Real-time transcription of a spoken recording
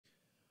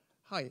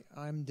Hi,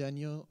 I'm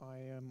Daniel. I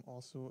am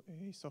also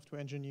a software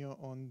engineer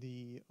on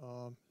the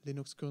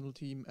Linux kernel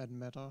team at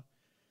Meta.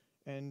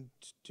 And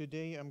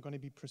today I'm going to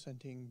be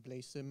presenting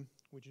blazesym,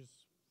 which is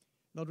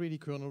not really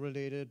kernel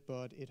related,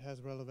 but it has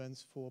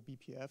relevance for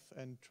BPF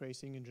and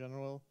tracing in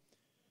general.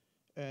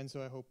 And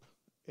so I hope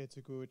it's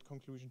a good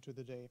conclusion to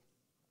the day.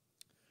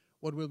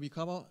 What will we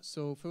cover?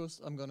 So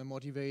first I'm going to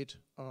motivate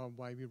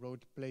why we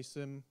wrote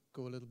blazesym,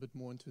 go a little bit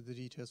more into the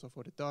details of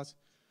what it does.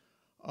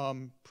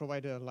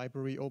 Provide a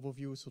library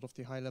overview, sort of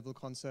the high-level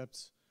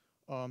concepts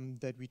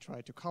that we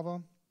try to cover.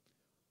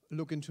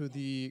 Look into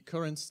the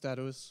current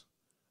status.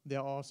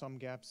 There are some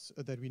gaps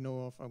that we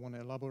know of. I want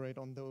to elaborate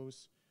on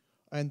those.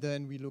 And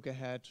then we look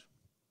ahead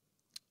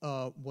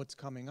what's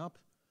coming up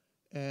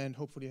and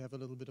hopefully have a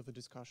little bit of a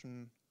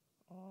discussion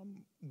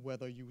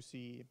whether you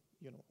see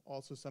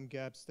also some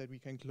gaps that we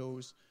can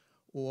close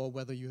or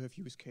whether you have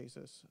use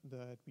cases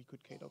that we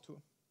could cater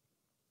to.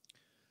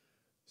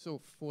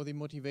 So for the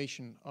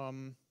motivation,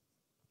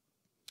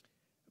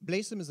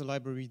 blazesym is a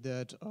library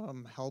that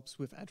helps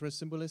with address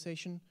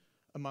symbolization,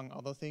 among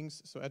other things.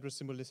 So address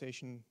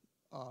symbolization,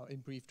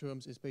 in brief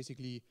terms, is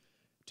basically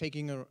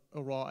taking a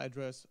raw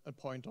address, a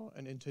pointer,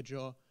 an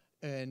integer,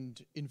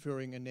 and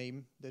inferring a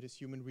name that is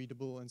human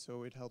readable, and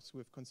so it helps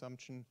with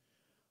consumption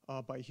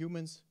by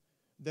humans.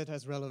 That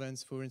has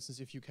relevance, for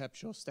instance, if you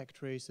capture stack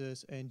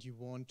traces and you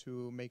want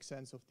to make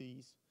sense of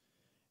these.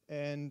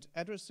 And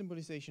address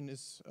symbolization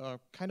is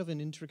kind of an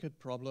intricate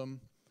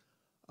problem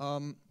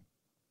for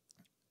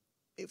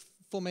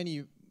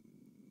many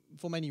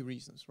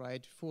reasons,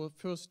 right?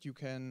 First, you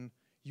can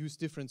use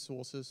different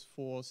sources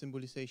for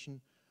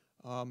symbolization.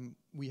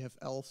 We have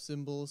ELF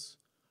symbols,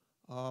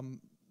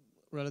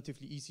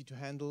 relatively easy to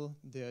handle.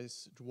 There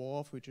is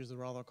dwarf, which is a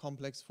rather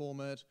complex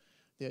format.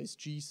 There is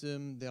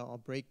gsym, there are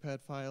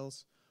breakpad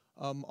files.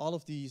 All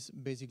of these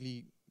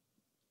basically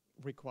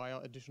require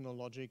additional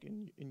logic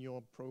in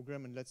your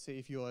program. And let's say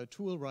if you're a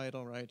tool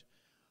writer, right,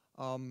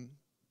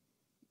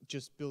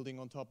 just building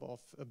on top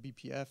of a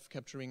BPF,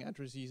 capturing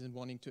addresses and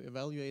wanting to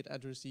evaluate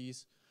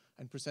addresses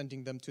and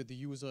presenting them to the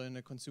user in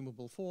a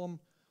consumable form,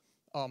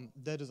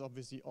 that is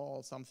obviously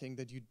all something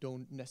that you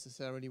don't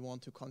necessarily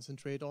want to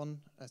concentrate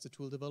on as a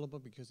tool developer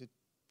because it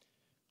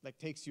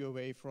takes you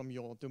away from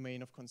your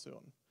domain of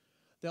concern.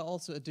 There are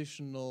also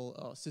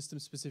additional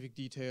system-specific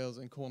details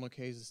and corner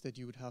cases that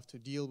you would have to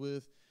deal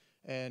with.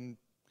 And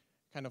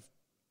kind of,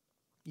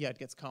 it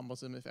gets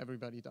cumbersome if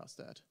everybody does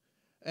that.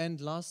 And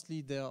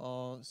lastly, there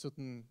are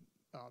certain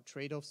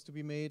trade-offs to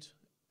be made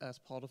as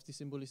part of the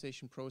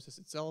symbolization process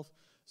itself.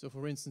 So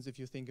for instance, if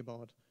you think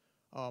about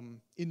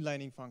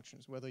inlining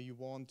functions, whether you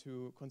want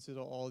to consider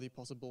all the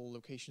possible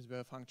locations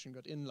where a function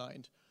got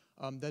inlined,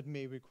 that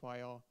may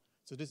require,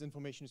 so this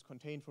information is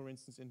contained, for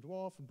instance, in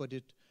dwarf, but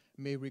it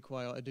may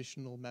require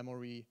additional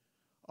memory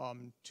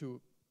to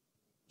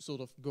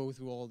sort of go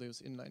through all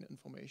this inline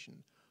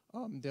information.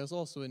 There's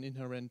also an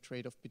inherent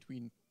trade-off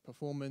between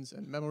performance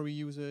and memory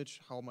usage.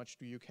 How much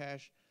do you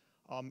cache?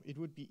 It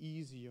would be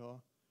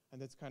easier,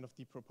 and that's kind of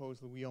the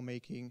proposal we are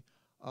making,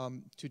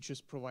 to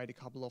just provide a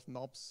couple of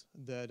knobs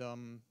that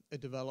a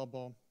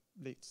developer,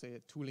 let's say a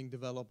tooling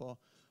developer,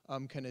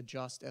 can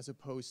adjust as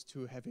opposed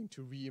to having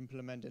to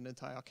re-implement an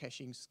entire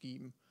caching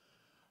scheme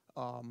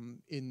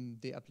in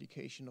the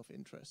application of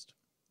interest.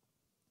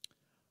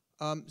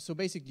 So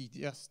basically,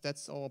 yes,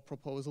 that's our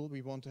proposal.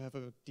 We want to have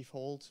a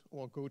default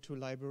or go-to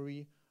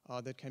library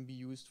that can be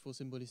used for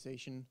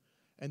symbolization,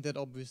 and that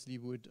obviously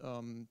would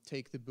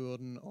take the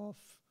burden of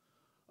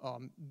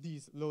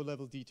these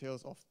low-level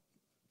details of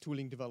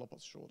tooling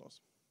developers'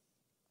 shoulders.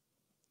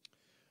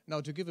 Now,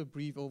 to give a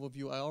brief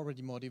overview, I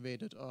already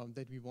motivated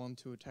that we want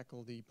to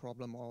tackle the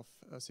problem of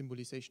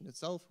symbolization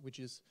itself, which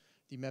is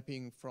the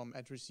mapping from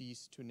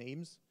addresses to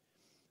names.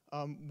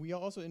 We are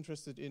also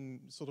interested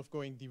in sort of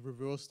going the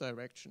reverse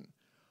direction,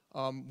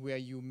 where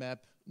you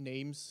map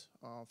names,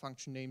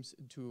 function names,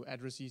 to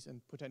addresses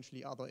and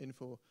potentially other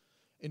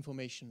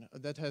information.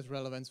 That has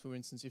relevance, for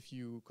instance, if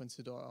you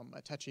consider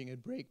attaching a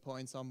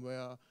breakpoint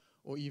somewhere,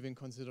 or even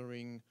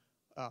considering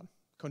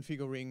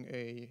configuring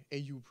a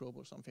uprobe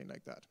or something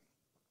like that.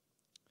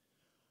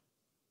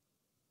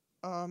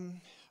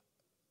 On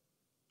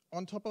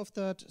top of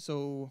that,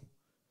 so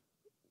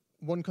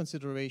one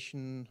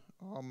consideration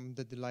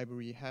that the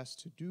library has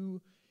to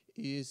do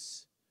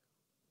is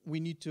we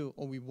need to,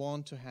 or we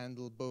want to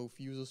handle both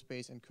user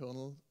space and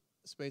kernel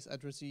space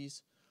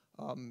addresses.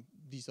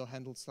 These are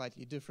handled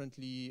slightly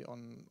differently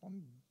on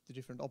the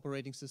different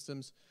operating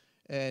systems.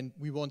 And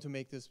we want to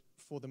make this,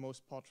 for the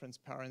most part,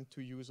 transparent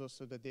to users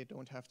so that they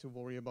don't have to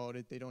worry about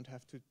it. They don't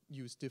have to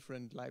use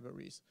different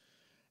libraries.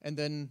 And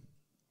then,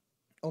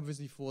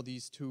 obviously, for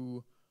these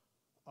two,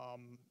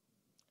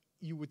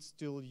 you would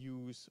still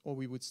use, or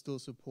we would still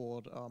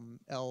support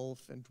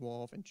ELF and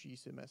dwarf and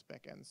gsym as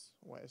backends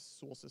or as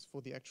sources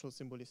for the actual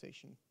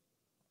symbolization.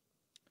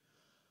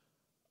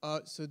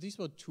 So these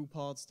were two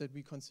parts that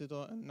we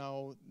consider, and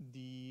now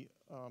the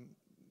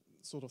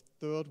sort of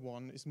third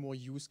one is more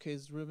use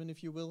case driven,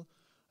 if you will,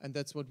 and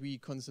that's what we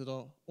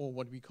consider, or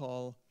what we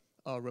call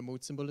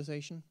remote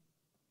symbolization.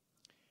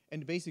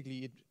 And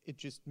basically, it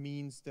just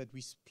means that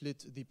we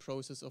split the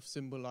process of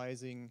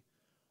symbolizing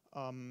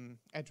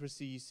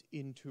addressees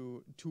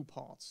into two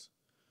parts.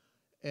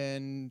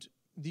 And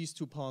these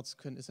two parts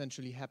can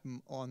essentially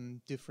happen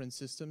on different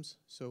systems.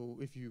 So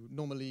if you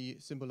normally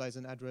symbolize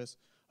an address,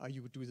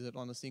 you would do that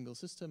on a single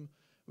system.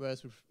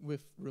 Whereas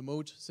with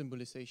remote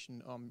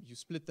symbolization, you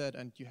split that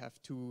and you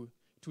have two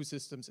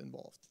systems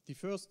involved. The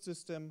first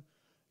system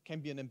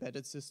can be an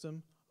embedded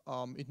system.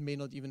 It may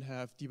not even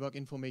have debug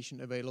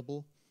information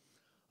available.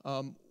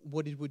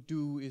 What it would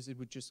do is it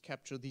would just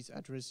capture these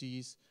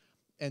addressees,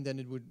 and then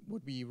it would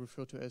what we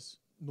refer to as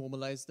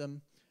normalize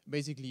them.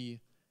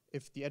 Basically,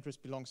 if the address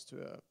belongs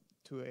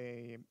to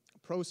a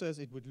process,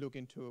 it would look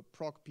into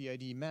proc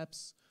PID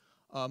maps,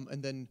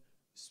 and then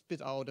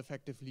spit out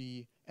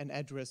effectively an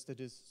address that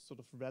is sort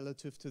of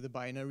relative to the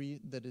binary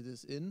that it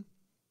is in.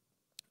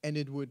 And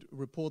it would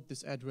report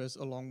this address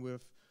along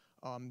with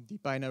the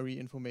binary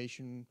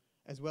information,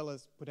 as well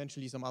as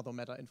potentially some other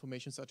meta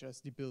information, such as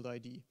the build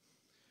ID.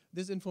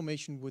 This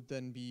information would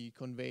then be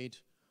conveyed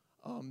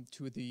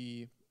to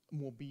the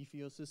more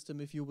beefier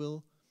system, if you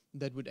will,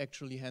 that would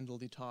actually handle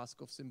the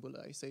task of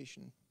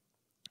symbolization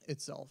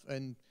itself.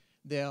 And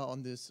there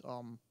on this,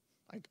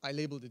 I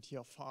labeled it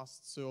here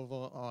fast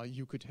server,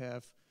 you could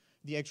have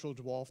the actual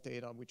dwarf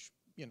data, which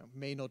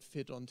may not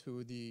fit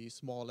onto the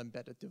small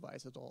embedded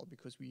device at all,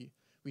 because we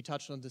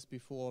touched on this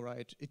before,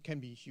 right? It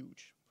can be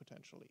huge,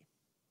 potentially.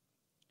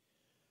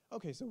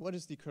 Okay, so what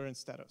is the current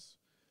status?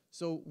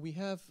 So we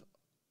have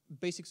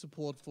basic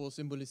support for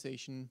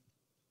symbolization.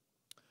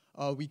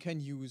 We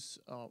can use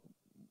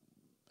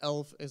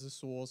ELF as a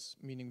source,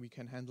 meaning we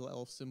can handle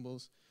ELF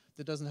symbols.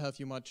 That doesn't help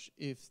you much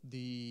if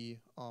the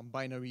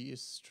binary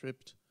is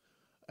stripped.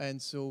 And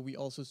so we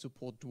also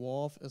support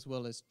dwarf as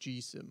well as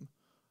gsym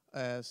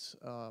as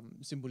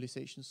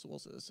symbolization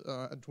sources.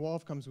 A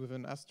dwarf comes with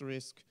an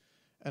asterisk,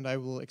 and I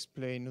will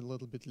explain a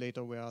little bit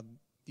later where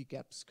the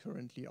gaps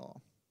currently are.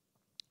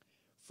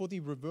 For the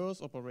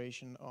reverse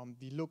operation,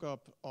 the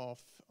lookup of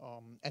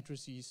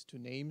addressees to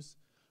names,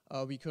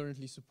 we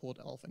currently support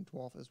ELF and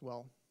dwarf as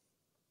well.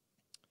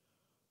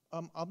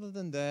 Other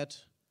than that,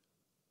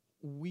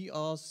 we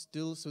are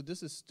still, so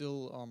this is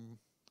still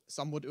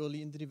somewhat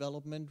early in the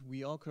development.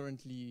 We are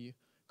currently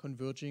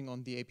converging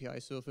on the API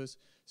surface,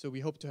 so we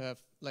hope to have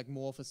like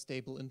more of a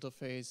stable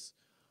interface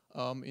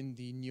in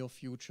the near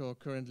future.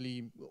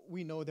 Currently,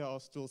 we know there are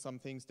still some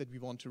things that we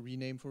want to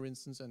rename, for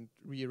instance, and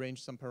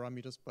rearrange some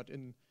parameters, but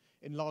in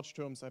large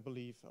terms, I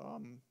believe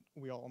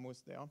we are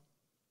almost there.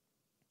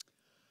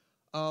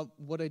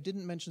 What I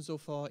didn't mention so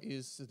far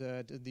is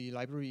that the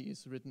library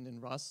is written in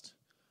Rust,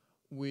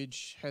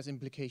 which has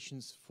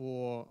implications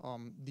for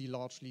the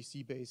largely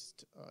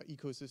C-based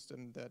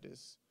ecosystem that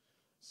is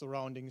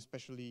surrounding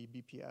especially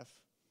BPF.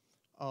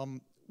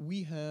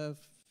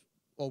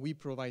 We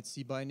provide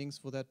C bindings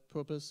for that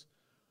purpose.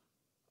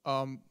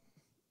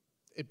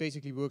 It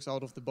basically works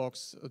out of the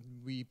box.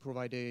 We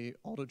provide a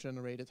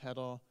auto-generated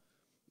header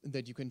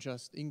that you can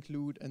just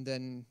include, and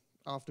then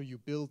after you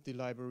build the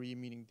library,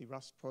 meaning the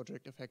Rust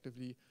project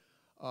effectively,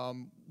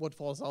 what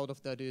falls out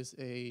of that is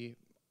a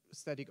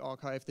static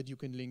archive that you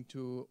can link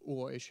to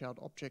or a shared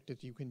object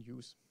that you can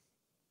use.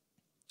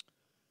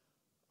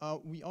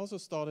 We also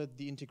started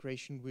the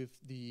integration with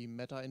the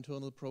Meta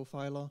internal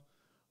profiler.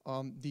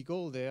 The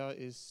goal there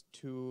is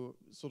to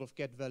sort of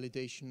get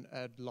validation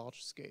at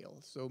large scale.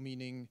 So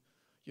meaning,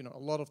 a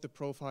lot of the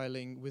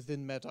profiling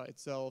within Meta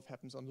itself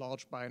happens on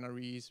large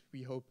binaries.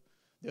 We hope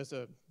there's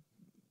a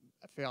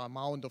fair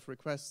amount of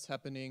requests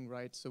happening,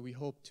 right? So we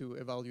hope to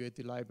evaluate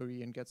the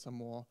library and get some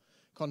more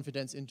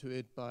confidence into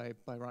it by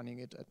running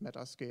it at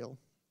meta scale.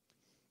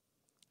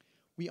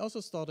 We also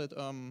started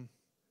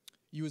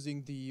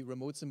using the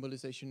remote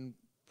symbolization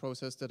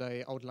process that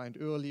I outlined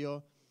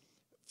earlier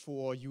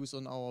for use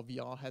on our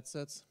VR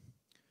headsets,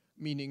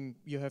 meaning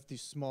you have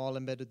these small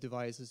embedded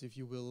devices, if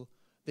you will.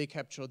 They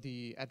capture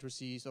the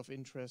addressees of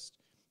interest,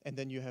 and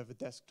then you have a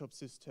desktop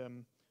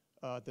system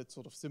that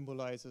sort of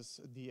symbolizes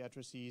the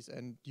addressees,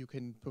 and you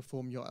can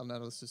perform your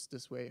analysis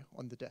this way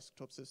on the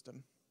desktop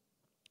system.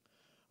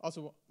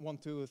 Also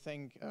want to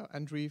thank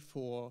Andre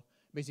for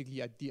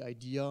basically the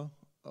idea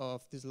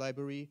of this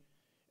library,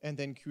 and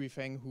then Kui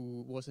Feng,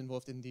 who was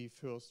involved in the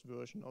first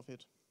version of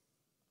it.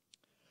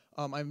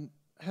 I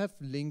have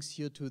links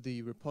here to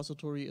the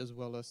repository as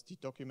well as the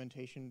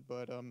documentation,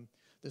 but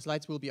the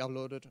slides will be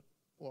uploaded,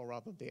 or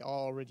rather they are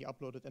already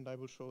uploaded, and I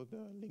will show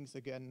the links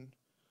again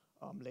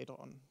later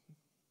on.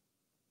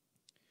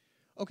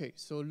 Okay,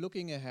 so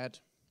looking ahead,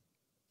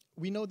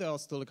 we know there are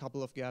still a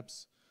couple of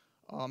gaps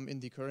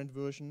in the current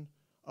version.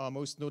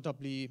 Most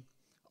notably,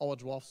 our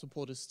dwarf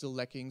support is still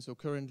lacking. So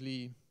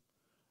currently,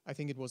 I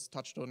think it was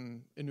touched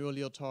on in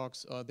earlier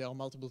talks, there are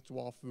multiple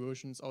dwarf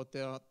versions out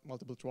there,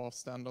 multiple dwarf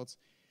standards.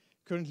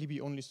 Currently, we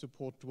only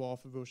support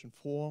dwarf version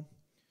 4.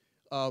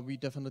 We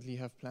definitely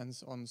have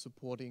plans on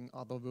supporting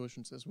other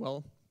versions as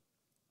well,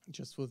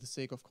 just for the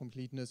sake of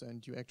completeness,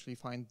 and you actually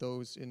find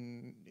those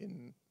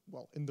in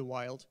the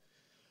wild.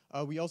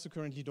 We also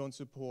currently don't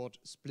support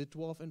split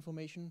dwarf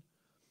information,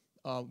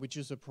 which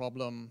is a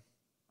problem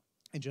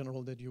in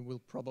general that you will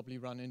probably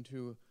run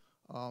into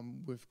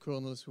with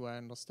kernels who I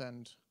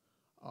understand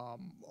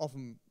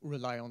often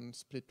rely on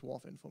split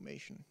dwarf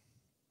information.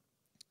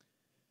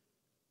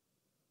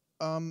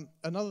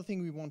 Another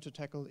thing we want to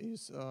tackle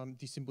is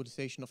the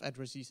symbolization of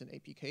addresses and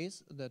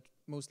APKs that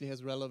mostly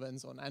has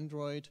relevance on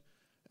Android.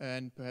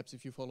 And perhaps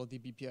if you follow the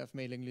BPF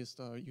mailing list,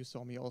 you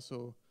saw me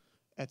also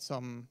add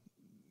some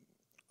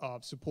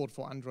support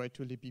for Android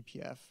to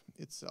libbpf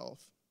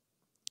itself.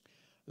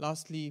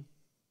 Lastly,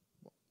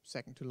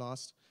 second to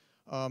last,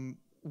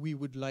 we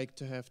would like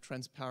to have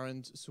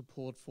transparent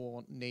support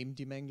for name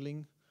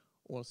demangling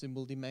or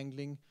symbol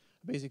demangling.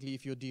 Basically,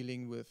 if you're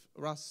dealing with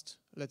Rust,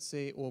 let's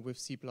say, or with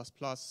C++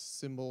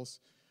 symbols,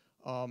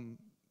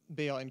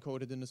 they are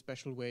encoded in a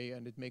special way,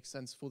 and it makes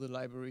sense for the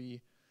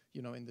library,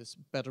 you know, in this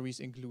batteries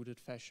included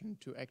fashion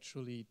to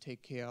actually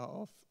take care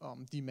of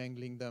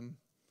demangling them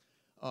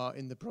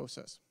in the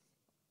process.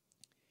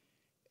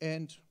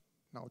 And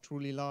now,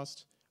 truly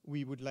last,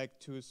 we would like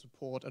to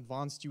support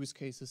advanced use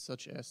cases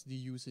such as the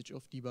usage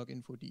of debug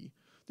infod.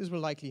 This will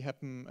likely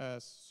happen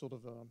as sort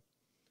of a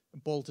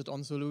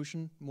bolted-on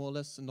solution, more or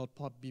less, and not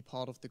be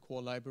part of the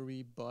core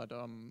library, but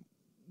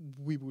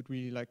we would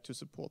really like to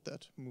support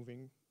that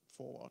moving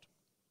forward.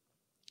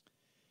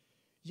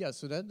 Yeah,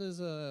 so that is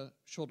a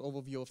short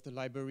overview of the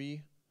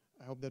library.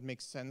 I hope that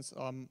makes sense.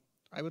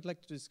 I would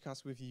like to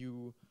discuss with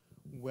you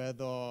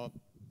whether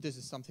this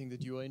is something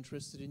that you are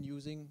interested in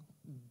using.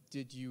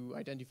 Did you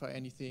identify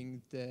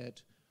anything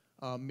that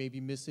may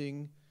be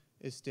missing?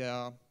 Is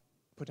there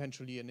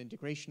potentially an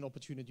integration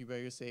opportunity where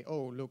you say,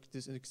 oh, look,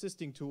 this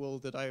existing tool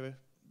that I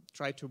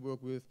tried to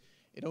work with,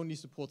 it only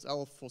supports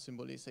ELF for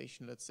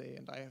symbolization, let's say,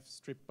 and I have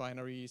stripped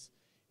binaries.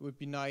 It would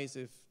be nice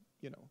if,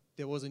 you know,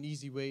 there was an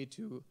easy way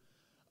to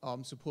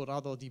support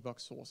other debug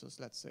sources,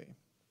 let's say.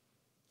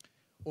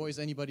 Or is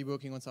anybody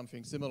working on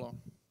something similar?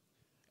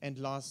 And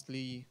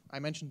lastly, I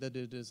mentioned that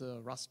it is a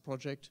Rust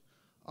project.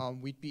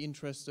 We'd be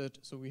interested,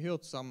 so we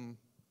heard some,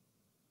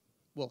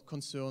 well,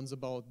 concerns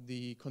about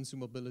the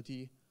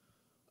consumability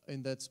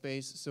in that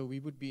space. So we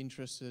would be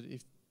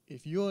interested,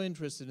 if you're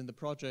interested in the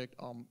project,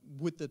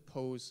 would that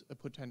pose a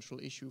potential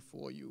issue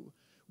for you?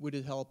 Would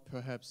it help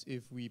perhaps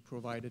if we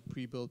provided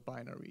pre-built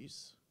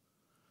binaries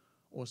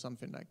or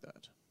something like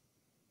that?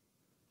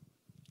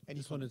 I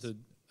just wanted to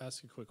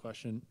ask a quick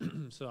question.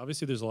 So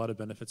obviously there's a lot of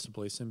benefits to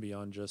blazesym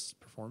beyond just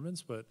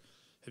performance, but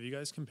have you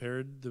guys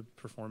compared the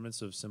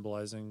performance of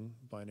symbolizing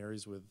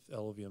binaries with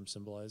LLVM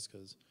symbolize?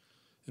 Because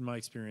in my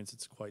experience,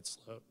 it's quite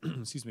slow.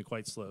 Excuse me,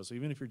 quite slow. So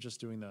even if you're just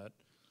doing that,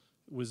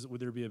 would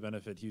there be a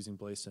benefit using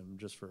blazesym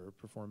just for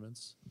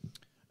performance?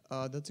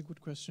 That's a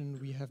good question.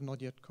 We have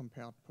not yet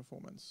compared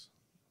performance,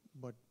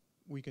 but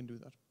we can do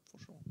that for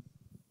sure.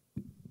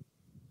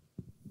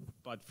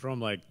 But from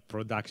like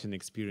production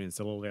experience,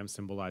 LLVM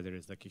symbolizer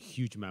is like a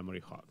huge memory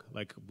hog.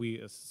 Like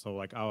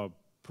our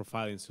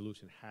profiling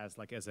solution has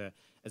like as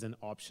an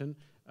option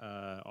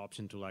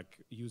to like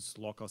use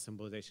local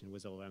symbolization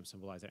with LLVM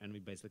symbolizer, and we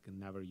basically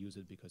never use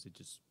it because it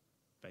just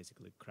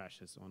basically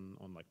crashes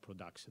on like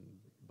production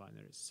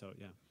binaries. So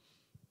yeah.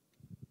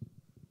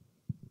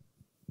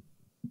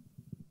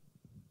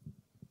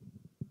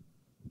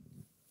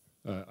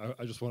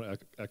 I just want to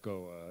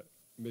echo.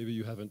 Maybe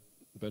you haven't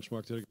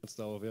benchmarked it against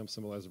the LLVM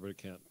symbolizer, but it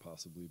can't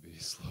possibly be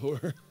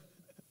slower.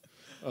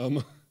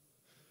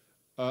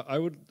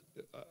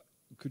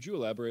 Could you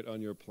elaborate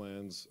on your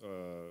plans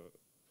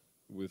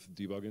with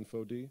debug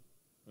infod?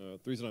 The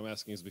reason I'm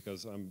asking is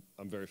because I'm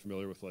very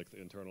familiar with like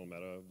the internal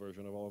meta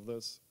version of all of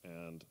this,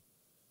 and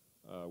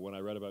when I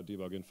read about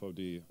debug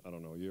infod, I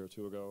don't know, a year or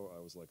two ago, I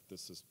was like,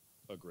 this is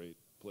a great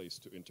place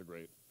to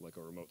integrate like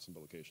a remote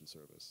symbolication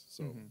service.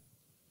 So,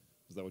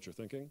 is that what you're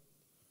thinking?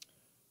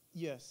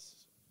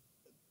 Yes.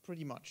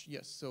 Pretty much,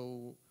 yes.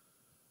 So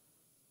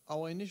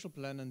our initial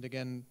plan, and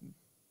again,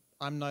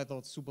 I'm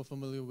neither super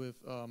familiar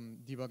with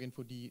debug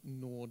infod,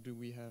 nor do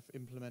we have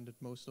implemented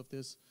most of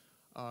this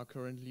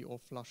currently or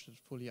flushed it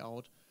fully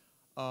out.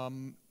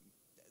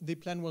 The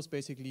plan was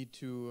basically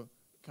to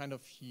kind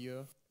of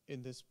here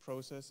in this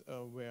process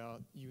where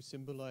you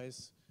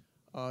symbolize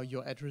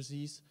your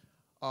addresses,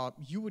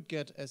 you would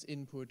get as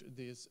input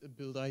this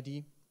build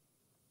ID,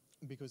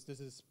 because this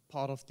is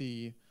part of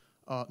the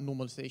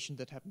normalization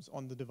that happens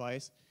on the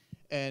device.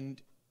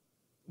 And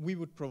we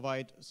would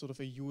provide sort of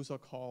a user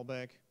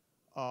callback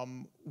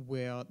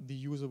where the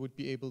user would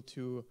be able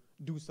to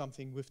do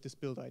something with this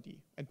build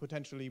ID and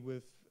potentially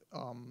with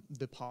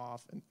the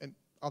path and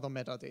other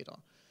metadata.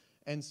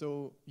 And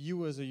so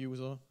you as a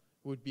user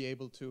would be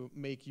able to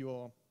make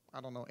your,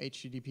 I don't know,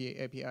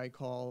 HTTP API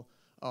call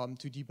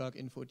to debug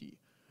infod.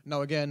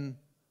 Now again,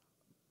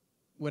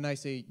 when I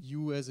say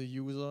you as a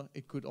user,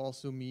 it could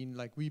also mean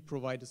like we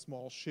provide a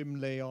small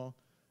shim layer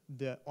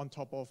that on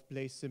top of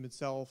blazesym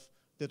itself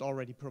that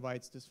already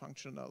provides this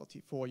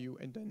functionality for you,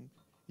 and then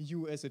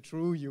you as a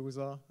true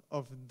user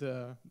of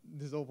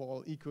this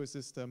overall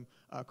ecosystem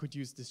could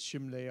use this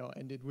shim layer,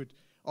 and it would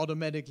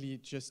automatically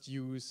just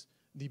use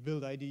the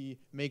build ID,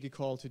 make a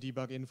call to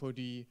debug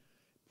infod,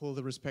 pull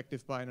the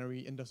respective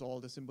binary, and does all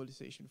the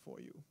symbolization for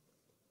you.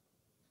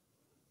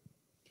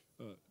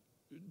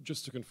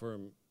 just to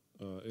confirm,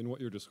 in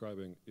what you're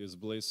describing, is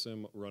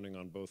blazesym running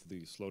on both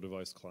the slow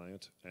device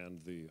client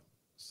and the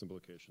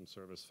symbolization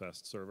service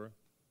fast server?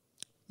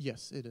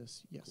 Yes, it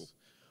is, yes. Cool.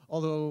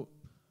 Although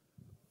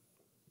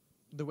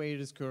the way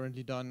it is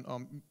currently done,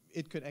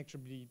 it could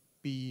actually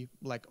be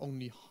like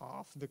only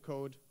half the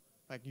code.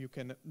 Like you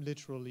can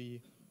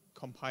literally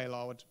compile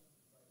out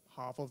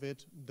half of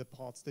it, the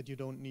parts that you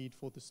don't need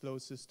for the slow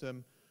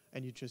system,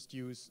 and you just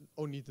use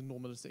only the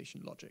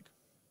normalization logic.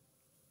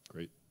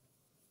 Great.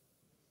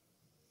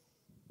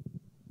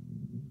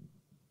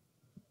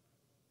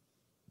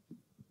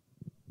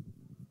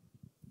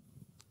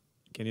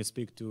 Can you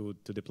speak to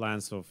the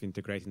plans of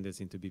integrating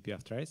this into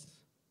BPF trace?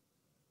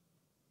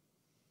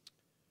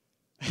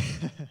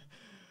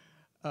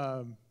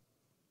 I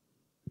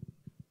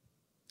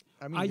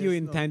mean, Are you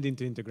intending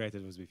to integrate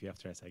it with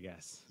BPF trace, I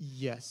guess?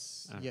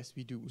 Yes, yes,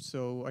 we do.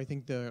 So I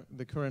think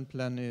the current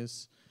plan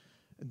is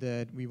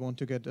that we want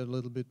to get a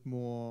little bit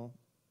more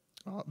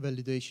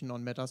validation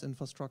on Meta's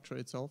infrastructure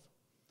itself.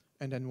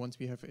 And then once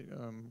we have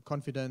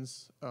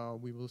confidence,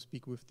 we will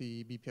speak with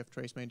the BPF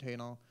trace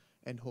maintainer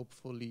and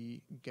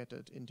hopefully get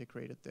it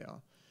integrated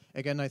there.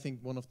 Again, I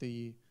think one of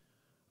the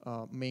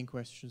main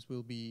questions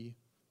will be,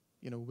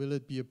 will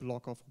it be a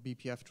block of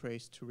BPF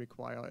trace to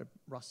require a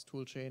Rust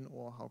toolchain,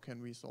 or how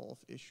can we solve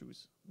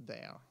issues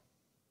there?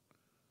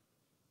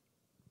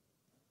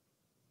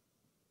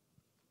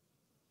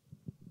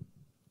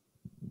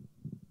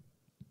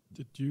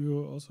 Did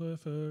you also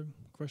have a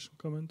question,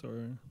 comment,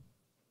 or?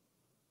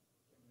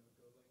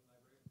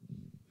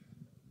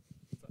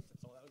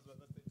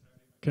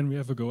 Can we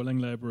have a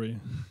Golang library?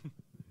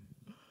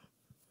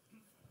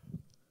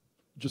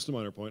 Just a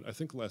minor point. I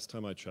think last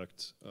time I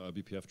checked,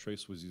 BPF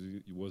trace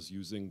was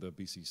using the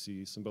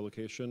BCC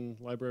symbolization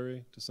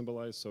library to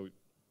symbolize. So,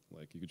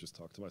 like, you could just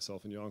talk to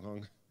myself and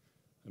Yonghong,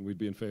 and we'd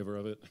be in favor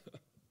of it.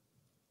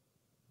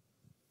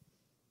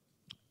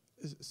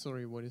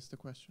 Sorry, what is the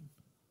question?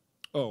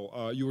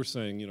 Oh, you were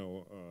saying,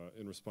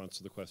 in response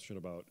to the question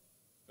about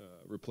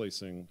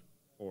replacing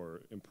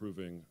or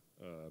improving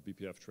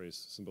BPF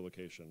trace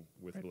symbolization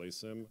with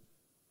blazesym.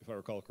 If I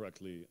recall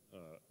correctly,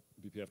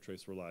 BPF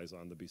trace relies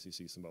on the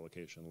BCC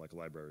symbolization like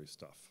library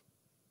stuff.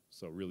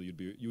 So really,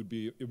 you'd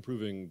be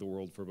improving the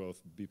world for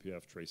both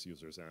BPF trace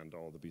users and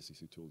all the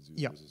BCC tools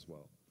users as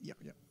well. Yeah,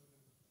 yeah.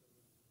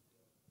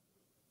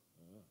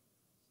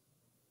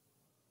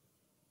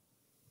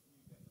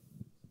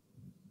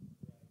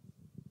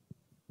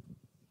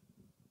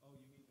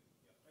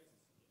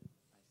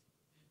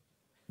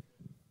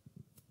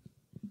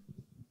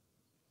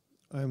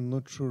 I'm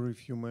not sure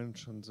if you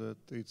mentioned that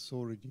it's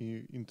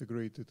already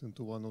integrated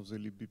into one of the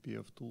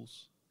libbpf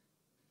tools.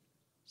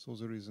 So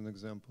there is an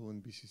example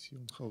in BCC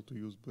on how to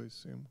use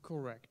blazesym.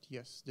 Correct,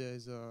 yes.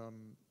 There's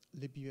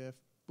libbpf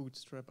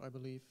bootstrap, I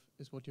believe,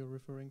 is what you're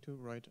referring to,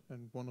 right?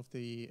 And one of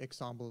the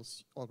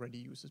examples already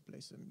uses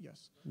blazesym,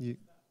 yes. Yeah.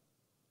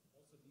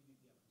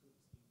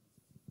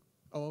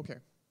 Oh, okay.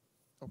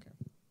 Okay.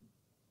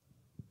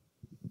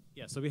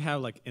 Yeah, so we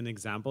have like an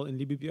example in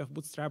libbpf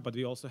bootstrap, but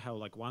we also have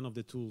like one of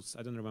the tools,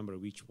 I don't remember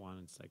which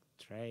one, it's like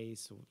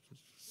trace or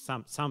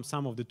some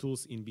of the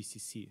tools in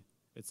BCC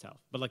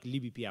itself, but like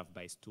libbpf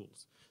based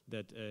tools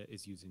that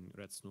is using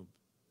redsnoop.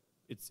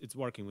 It's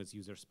working with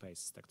user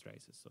space stack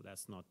traces, so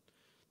that's not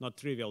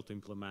trivial to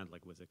implement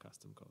like with a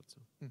custom code.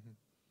 So.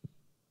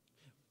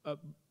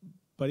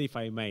 But if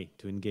I may,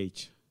 to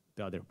engage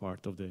the other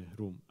part of the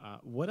room,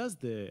 what does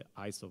the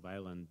ISO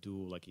island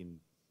do like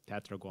in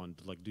Tetragon?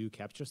 Like, do you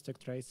capture stack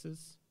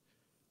traces?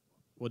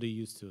 What do you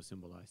use to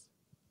symbolize?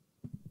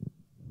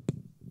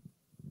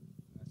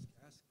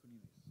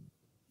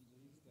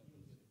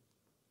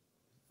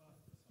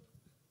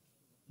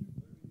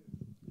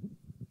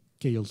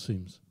 KL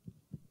sims.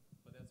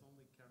 But that's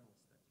only kernel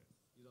stack trace.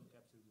 You don't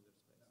capture user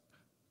space.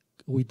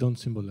 We don't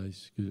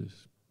symbolize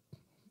users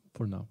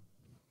for now.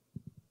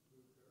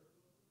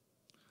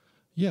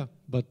 Yeah,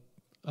 but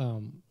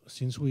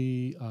since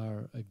we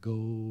are a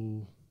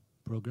Go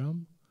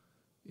program,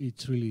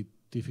 it's really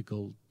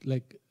difficult.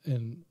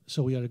 And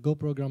so we are a Go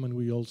program, and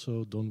we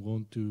also don't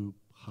want to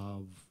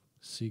have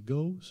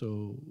C-Go.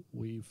 So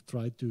we've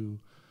tried to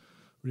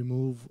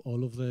remove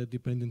all of the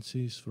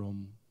dependencies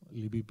from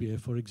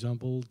libbpf, for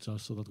example,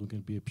 just so that we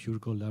can be a pure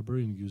Go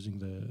library and using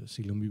the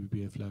Cilium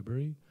BPF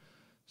library.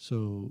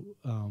 So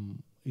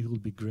it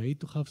would be great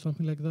to have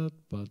something like that,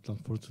 but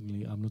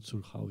unfortunately, I'm not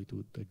sure how it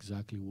would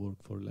exactly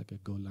work for like a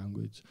Go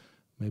language.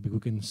 Maybe we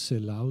can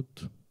sell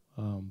out,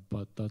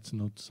 but that's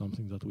not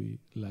something that we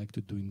like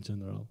to do in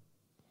general.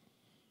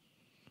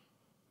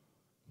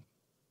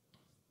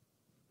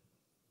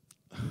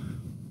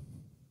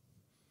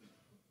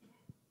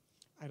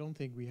 I don't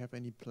think we have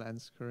any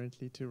plans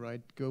currently to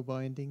write Go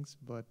bindings,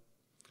 but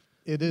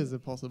it is a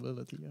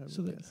possibility, I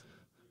would guess.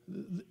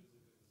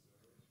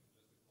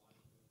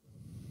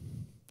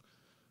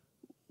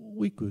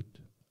 We could.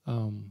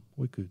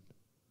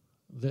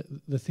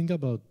 The thing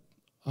about,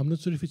 I'm not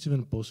sure if it's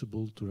even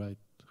possible to write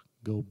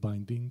Go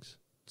bindings,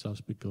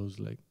 just because,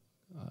 like,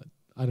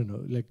 I don't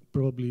know, like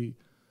probably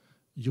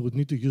you would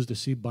need to use the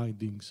zip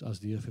bindings as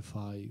the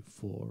FFI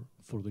for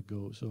the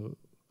Go. So,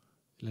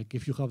 like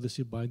if you have the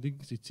zip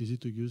bindings, it's easy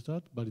to use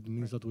that, but it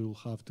means that we will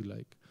have to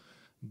like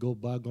go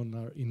back on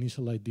our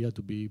initial idea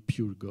to be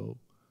pure Go,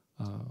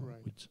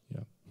 which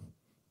yeah.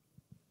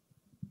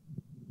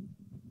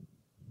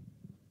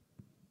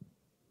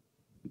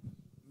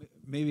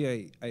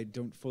 Maybe I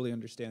don't fully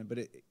understand, but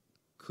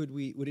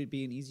would it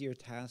be an easier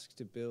task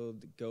to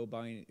build Go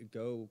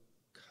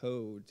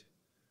code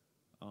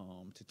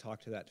to talk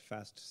to that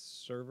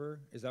fast server?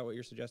 Is that what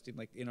you're suggesting?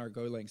 Like in our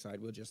Golang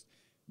side,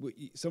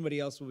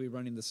 somebody else will be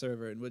running the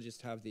server, and we'll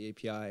just have the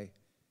API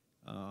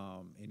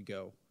in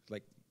Go.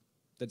 Like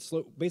that's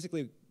slow.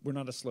 Basically, we're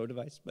not a slow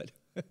device, but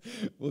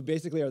we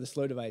basically are the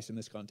slow device in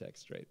this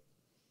context, right?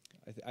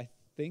 I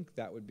think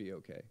that would be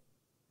okay.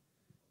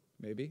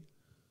 Maybe.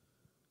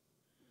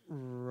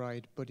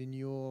 Right, but in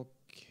your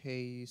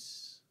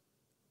case,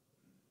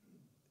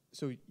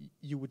 so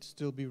you would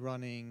still be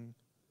running,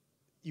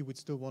 you would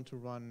still want to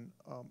run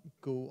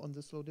Go on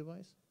the slow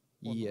device?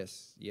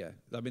 Yes, yeah.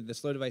 I mean, the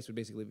slow device would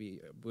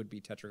basically would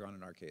be Tetragon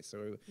in our case.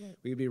 So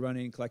we'd be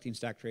collecting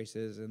stack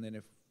traces, and then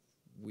if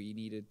we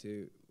needed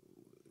to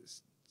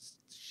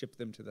ship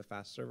them to the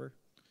fast server.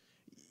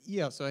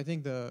 Yeah, so I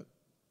think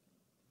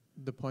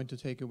the point to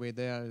take away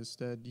there is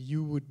that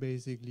you would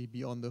basically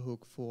be on the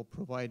hook for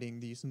providing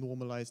these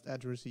normalized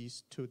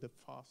addresses to the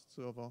fast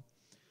server,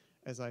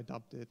 as I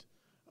dubbed it,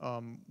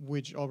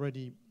 which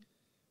already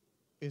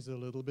is a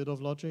little bit of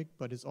logic,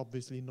 but is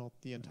obviously not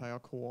the entire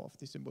core of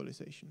the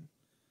symbolization.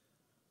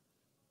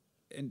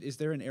 And is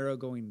there an arrow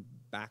going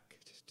back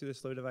to the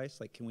slow device?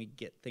 Like, can we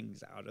get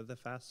things out of the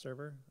fast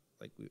server?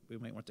 Like, we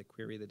might want to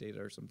query the data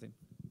or something.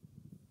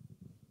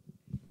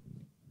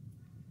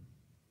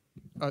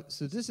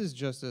 So this is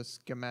just a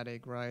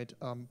schematic, right?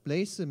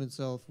 blazesym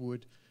itself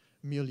would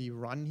merely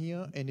run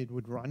here, and it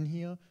would run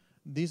here.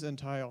 This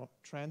entire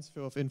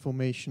transfer of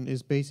information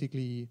is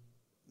basically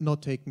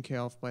not taken care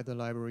of by the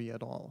library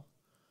at all.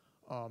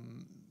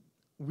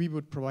 We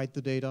would provide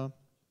the data.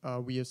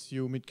 We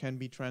assume it can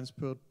be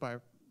transported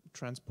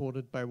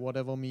by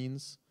whatever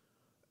means,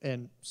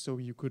 and so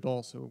you could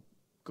also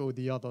go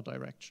the other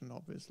direction,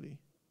 obviously.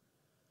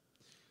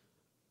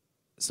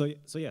 So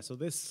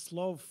this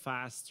slow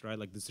fast, right,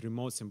 like this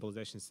remote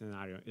symbolization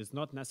scenario is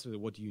not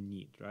necessarily what you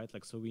need, right?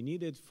 Like, so we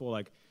need it for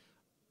like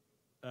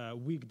a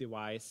weak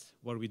device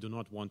where we do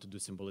not want to do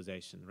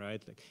symbolization,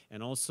 right? Like,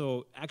 and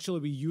also, actually,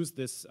 we use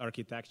this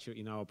architecture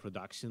in our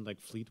production, like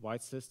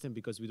fleet-wide system,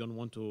 because we don't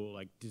want to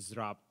like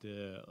disrupt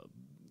the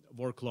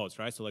workloads,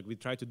 right? So like we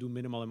try to do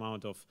minimal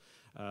amount of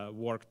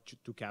work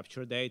to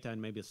capture data and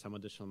maybe some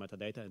additional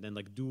metadata, and then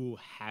like do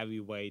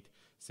heavyweight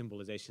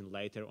symbolization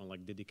later on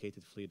like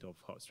dedicated fleet of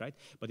hosts, right?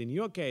 But in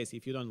your case,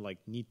 if you don't like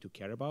need to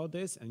care about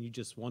this and you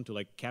just want to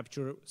like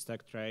capture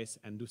stack trace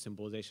and do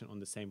symbolization on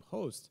the same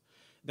host,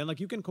 then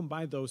like you can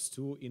combine those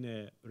two in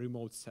a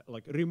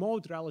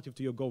remote relative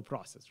to your Go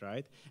process,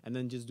 right? And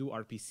then just do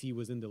RPC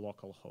within the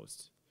local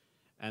host.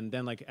 And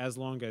then like as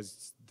long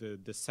as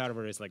the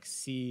server is like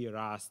C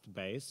Rust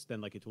based,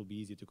 then like it will be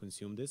easy to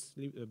consume this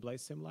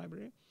blazesym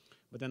library.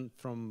 But then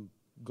from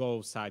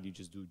Go side, you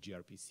just do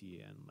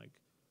gRPC and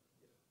like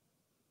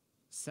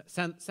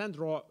send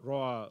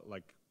raw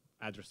like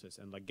addresses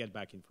and like get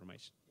back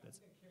information. Yeah, that's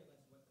it. Care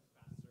less what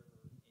the fast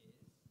server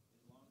is,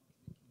 as long as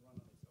it can run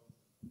on its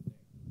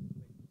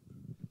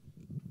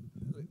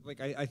own thing. Like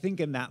I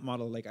think in that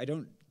model, like I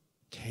don't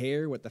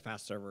care what the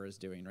fast server is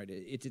doing, right?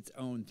 It's its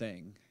own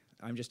thing.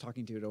 I'm just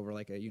talking to it over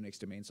like a Unix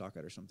domain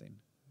socket or something.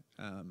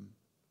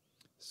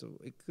 So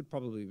it could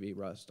probably be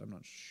Rust. I'm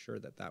not sure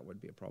that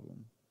would be a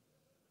problem.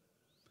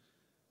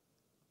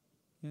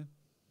 Yeah.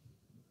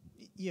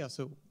 Yeah,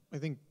 so I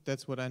think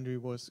that's what Andrew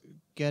was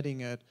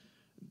getting at.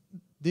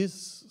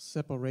 This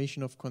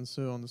separation of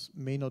concerns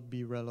may not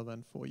be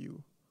relevant for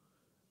you.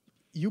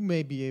 You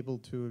may be able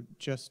to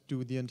just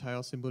do the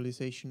entire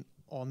symbolization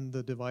on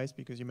the device,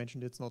 because you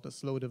mentioned it's not a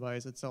slow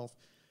device itself.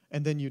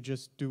 And then you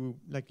just do,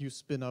 like you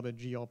spin up a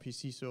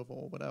gRPC server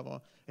or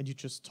whatever, and you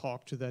just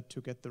talk to that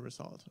to get the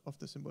result of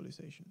the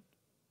symbolization.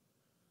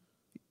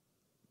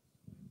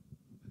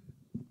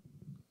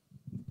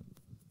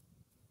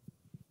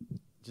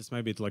 Just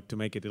maybe like to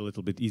make it a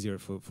little bit easier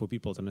for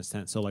people to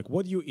understand. So like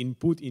what you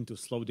input into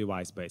slow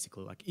device,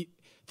 basically, like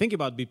think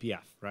about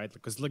BPF, right?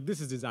 Because like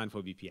this is designed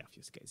for BPF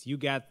use case. You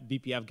get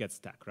BPF gets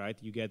stack, right?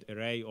 You get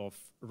array of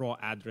raw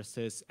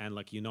addresses, and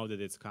like you know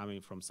that it's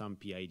coming from some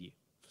PID,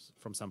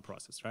 from some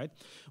process, right?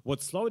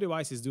 What slow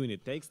device is doing,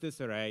 it takes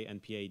this array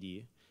and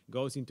PID,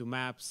 goes into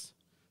maps,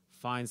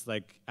 finds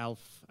like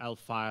ELF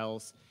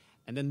files,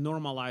 and then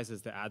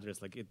normalizes the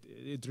address. Like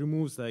it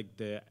removes like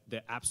the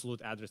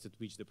absolute address at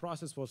which the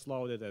process was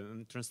loaded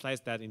and translates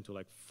that into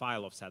like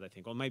file offset, I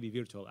think, or maybe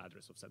virtual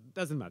address offset.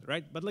 Doesn't matter,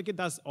 right? But like it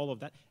does all of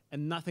that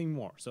and nothing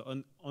more. So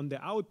on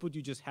the output,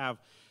 you just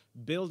have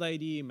build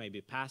ID,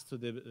 maybe passed to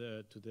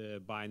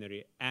the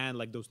binary, and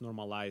like those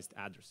normalized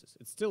addresses.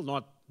 It's still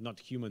not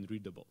human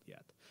readable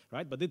yet,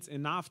 right? But it's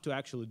enough to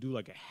actually do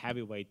like a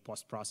heavyweight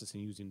post-processing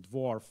using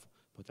Dwarf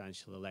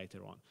potentially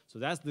later on. So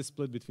that's the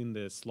split between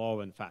the slow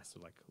and fast, so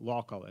like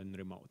local and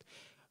remote.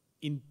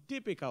 In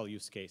typical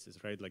use cases,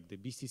 right, like the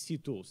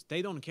BCC tools,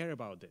 they don't care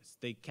about this.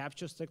 They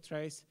capture stack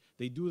trace.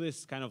 They do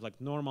this kind of like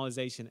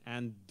normalization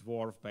and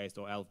dwarf-based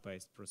or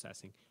ELF-based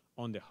processing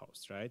on the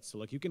host, right? So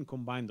like you can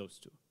combine those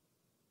two.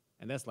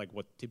 And that's like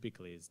what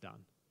typically is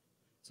done.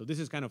 So this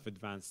is kind of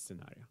advanced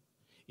scenario.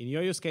 In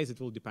your use case, it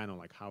will depend on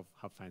like how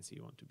fancy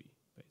you want to be,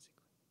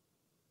 basically.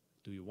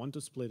 Do you want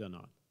to split or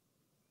not?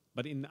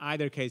 But in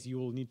either case, you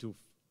will need to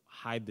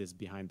hide this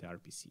behind the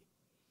RPC.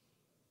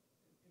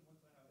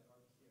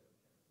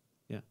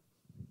 Yeah.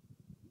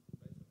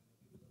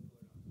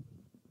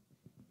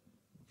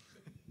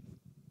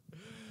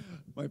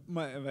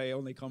 My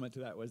only comment to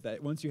that was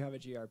that once you have a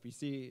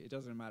gRPC, it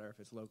doesn't matter if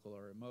it's local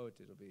or remote.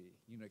 It'll be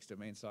Unix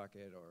domain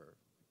socket, or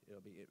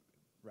it'll be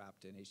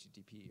wrapped in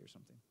HTTP or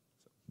something.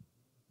 So,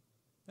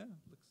 yeah,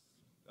 looks.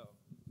 Oh,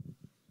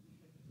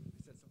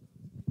 I said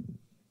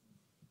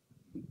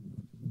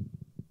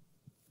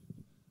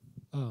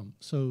something.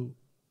 So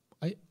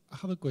I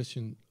have a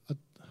question.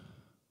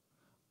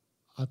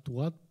 At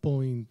what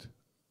point,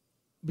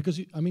 because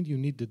you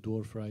need the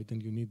dwarf, right,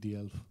 and you need the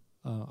elf.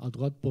 At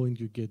what point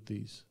you get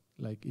this?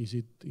 Like, is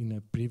it in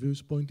a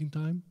previous point in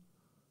time?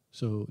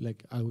 So,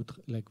 like,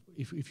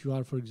 if you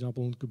are, for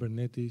example, on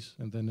Kubernetes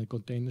and then a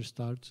container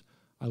starts,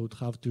 I would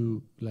have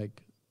to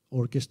like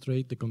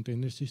orchestrate the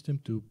container system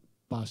to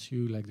pass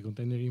you like the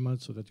container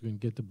image so that you can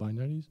get the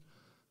binaries.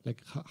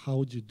 Like, how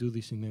would you do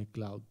this in a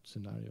cloud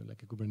scenario,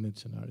 like a Kubernetes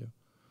scenario?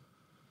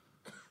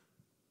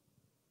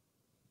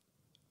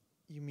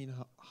 You mean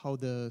how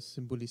the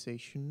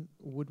symbolization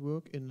would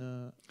work in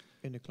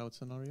a cloud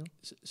scenario?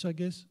 So I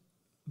guess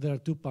there are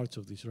two parts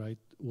of this, right?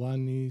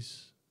 One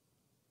is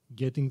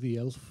getting the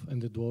elf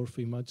and the dwarf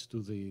image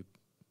to the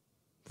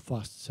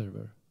fast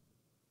server.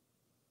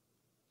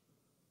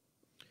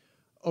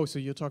 Oh, so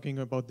you're talking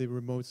about the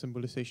remote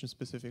symbolization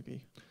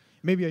specifically.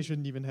 Maybe I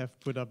shouldn't even have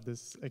put up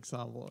this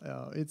example.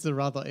 It's a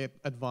rather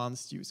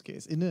advanced use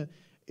case. In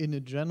a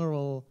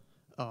general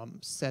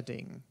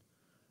setting,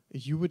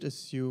 you would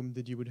assume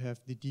that you would have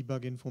the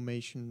debug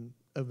information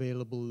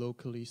available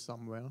locally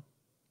somewhere.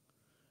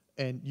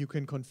 And you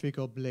can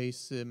configure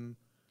blazesym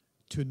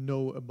to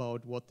know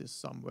about what this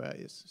somewhere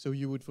is. So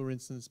you would, for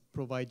instance,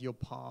 provide your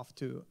path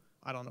to,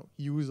 I don't know,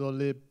 user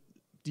lib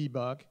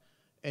debug,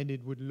 and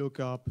it would look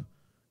up,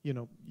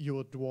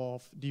 your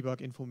dwarf debug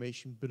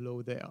information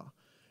below there.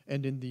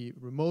 And in the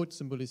remote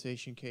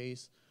symbolization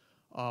case,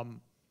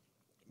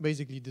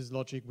 basically this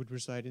logic would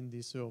reside in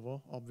the server,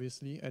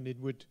 obviously, and it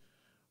would.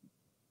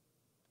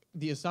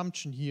 The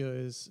assumption here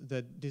is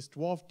that this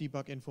dwarf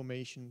debug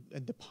information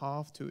and the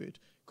path to it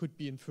could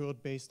be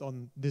inferred based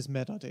on this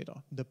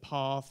metadata, the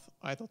path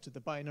either to the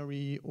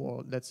binary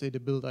or let's say the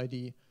build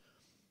ID.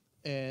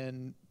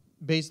 And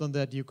based on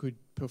that, you could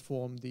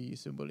perform the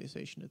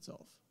symbolization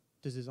itself.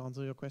 Does this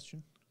answer your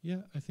question?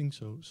 Yeah, I think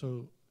so.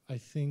 So I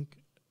think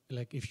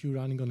like if you're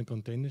running on a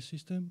container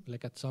system,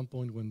 like at some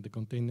point when the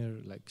container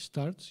like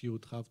starts, you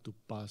would have to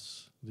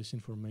pass this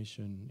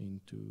information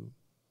into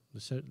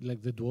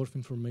the dwarf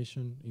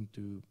information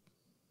into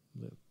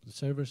the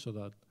server so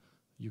that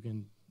you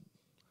can,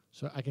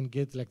 so I can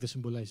get like the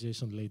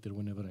symbolization later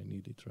whenever I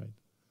need it, right?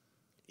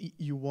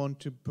 You want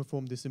to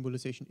perform the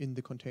symbolization in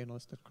the container,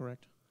 is that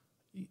correct?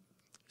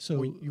 So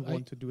or you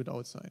want to do it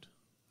outside?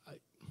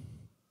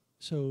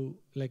 So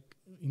like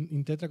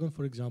in Tetragon,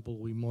 for example,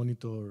 we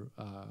monitor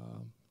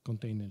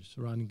containers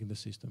running in the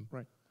system.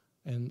 Right.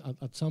 And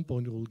at some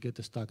point we'll get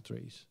a stack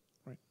trace.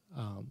 Right.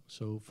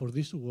 So for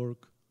this to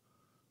work,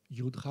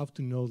 you would have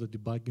to know the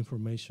debug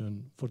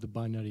information for the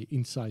binary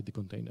inside the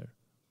container,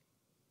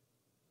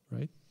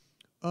 right?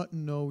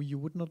 No, you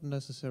would not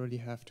necessarily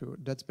have to.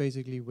 That's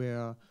basically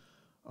where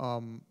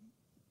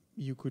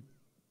you could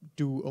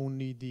do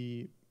only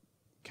the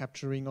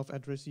capturing of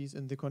addresses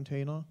in the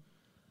container.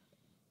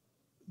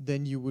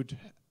 Then you would,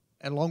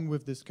 along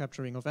with this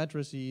capturing of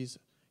addresses,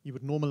 you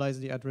would normalize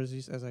the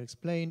addresses as I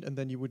explained, and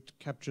then you would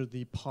capture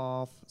the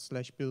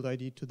path/build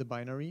ID to the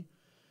binary.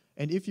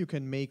 And if you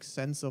can make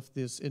sense of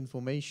this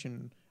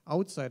information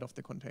outside of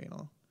the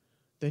container,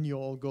 then you're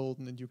all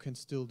golden and you can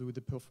still do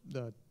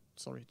the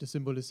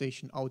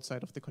symbolization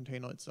outside of the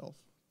container itself.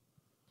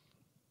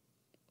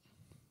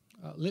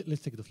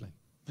 Let's take it offline.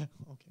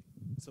 Okay.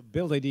 So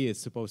build ID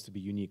is supposed to be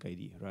unique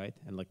ID, right?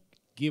 And like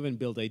given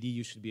build ID,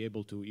 you should be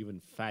able to even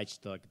fetch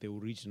the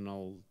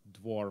original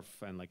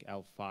dwarf and like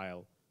ELF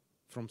file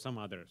from some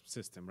other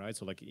system, right?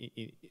 So like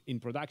in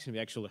production, we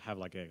actually have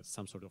like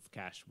some sort of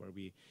cache where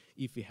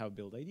if we have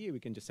build ID, we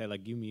can just say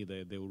like, give me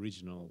the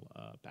original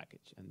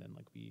package, and then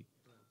like we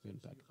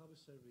unpack.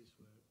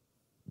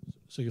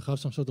 So you have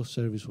some sort of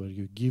service where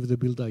you give the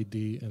build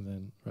ID and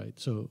then, right?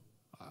 So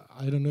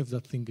I don't know if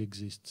that thing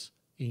exists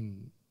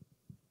in.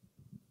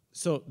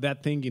 So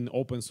that thing in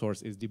open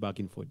source is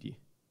debug-info-D,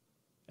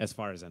 as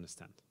far as I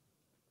understand.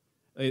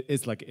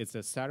 It's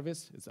a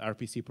service, it's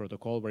RPC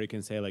protocol where you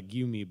can say like,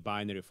 give me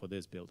binary for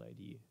this build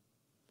ID.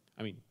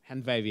 I mean,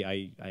 handwavy,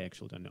 I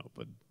actually don't know,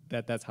 but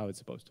that's how it's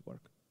supposed to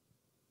work.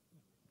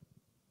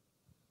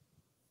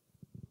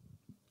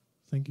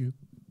 Thank you.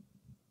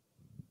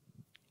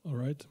 All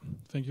right.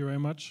 Thank you very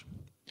much.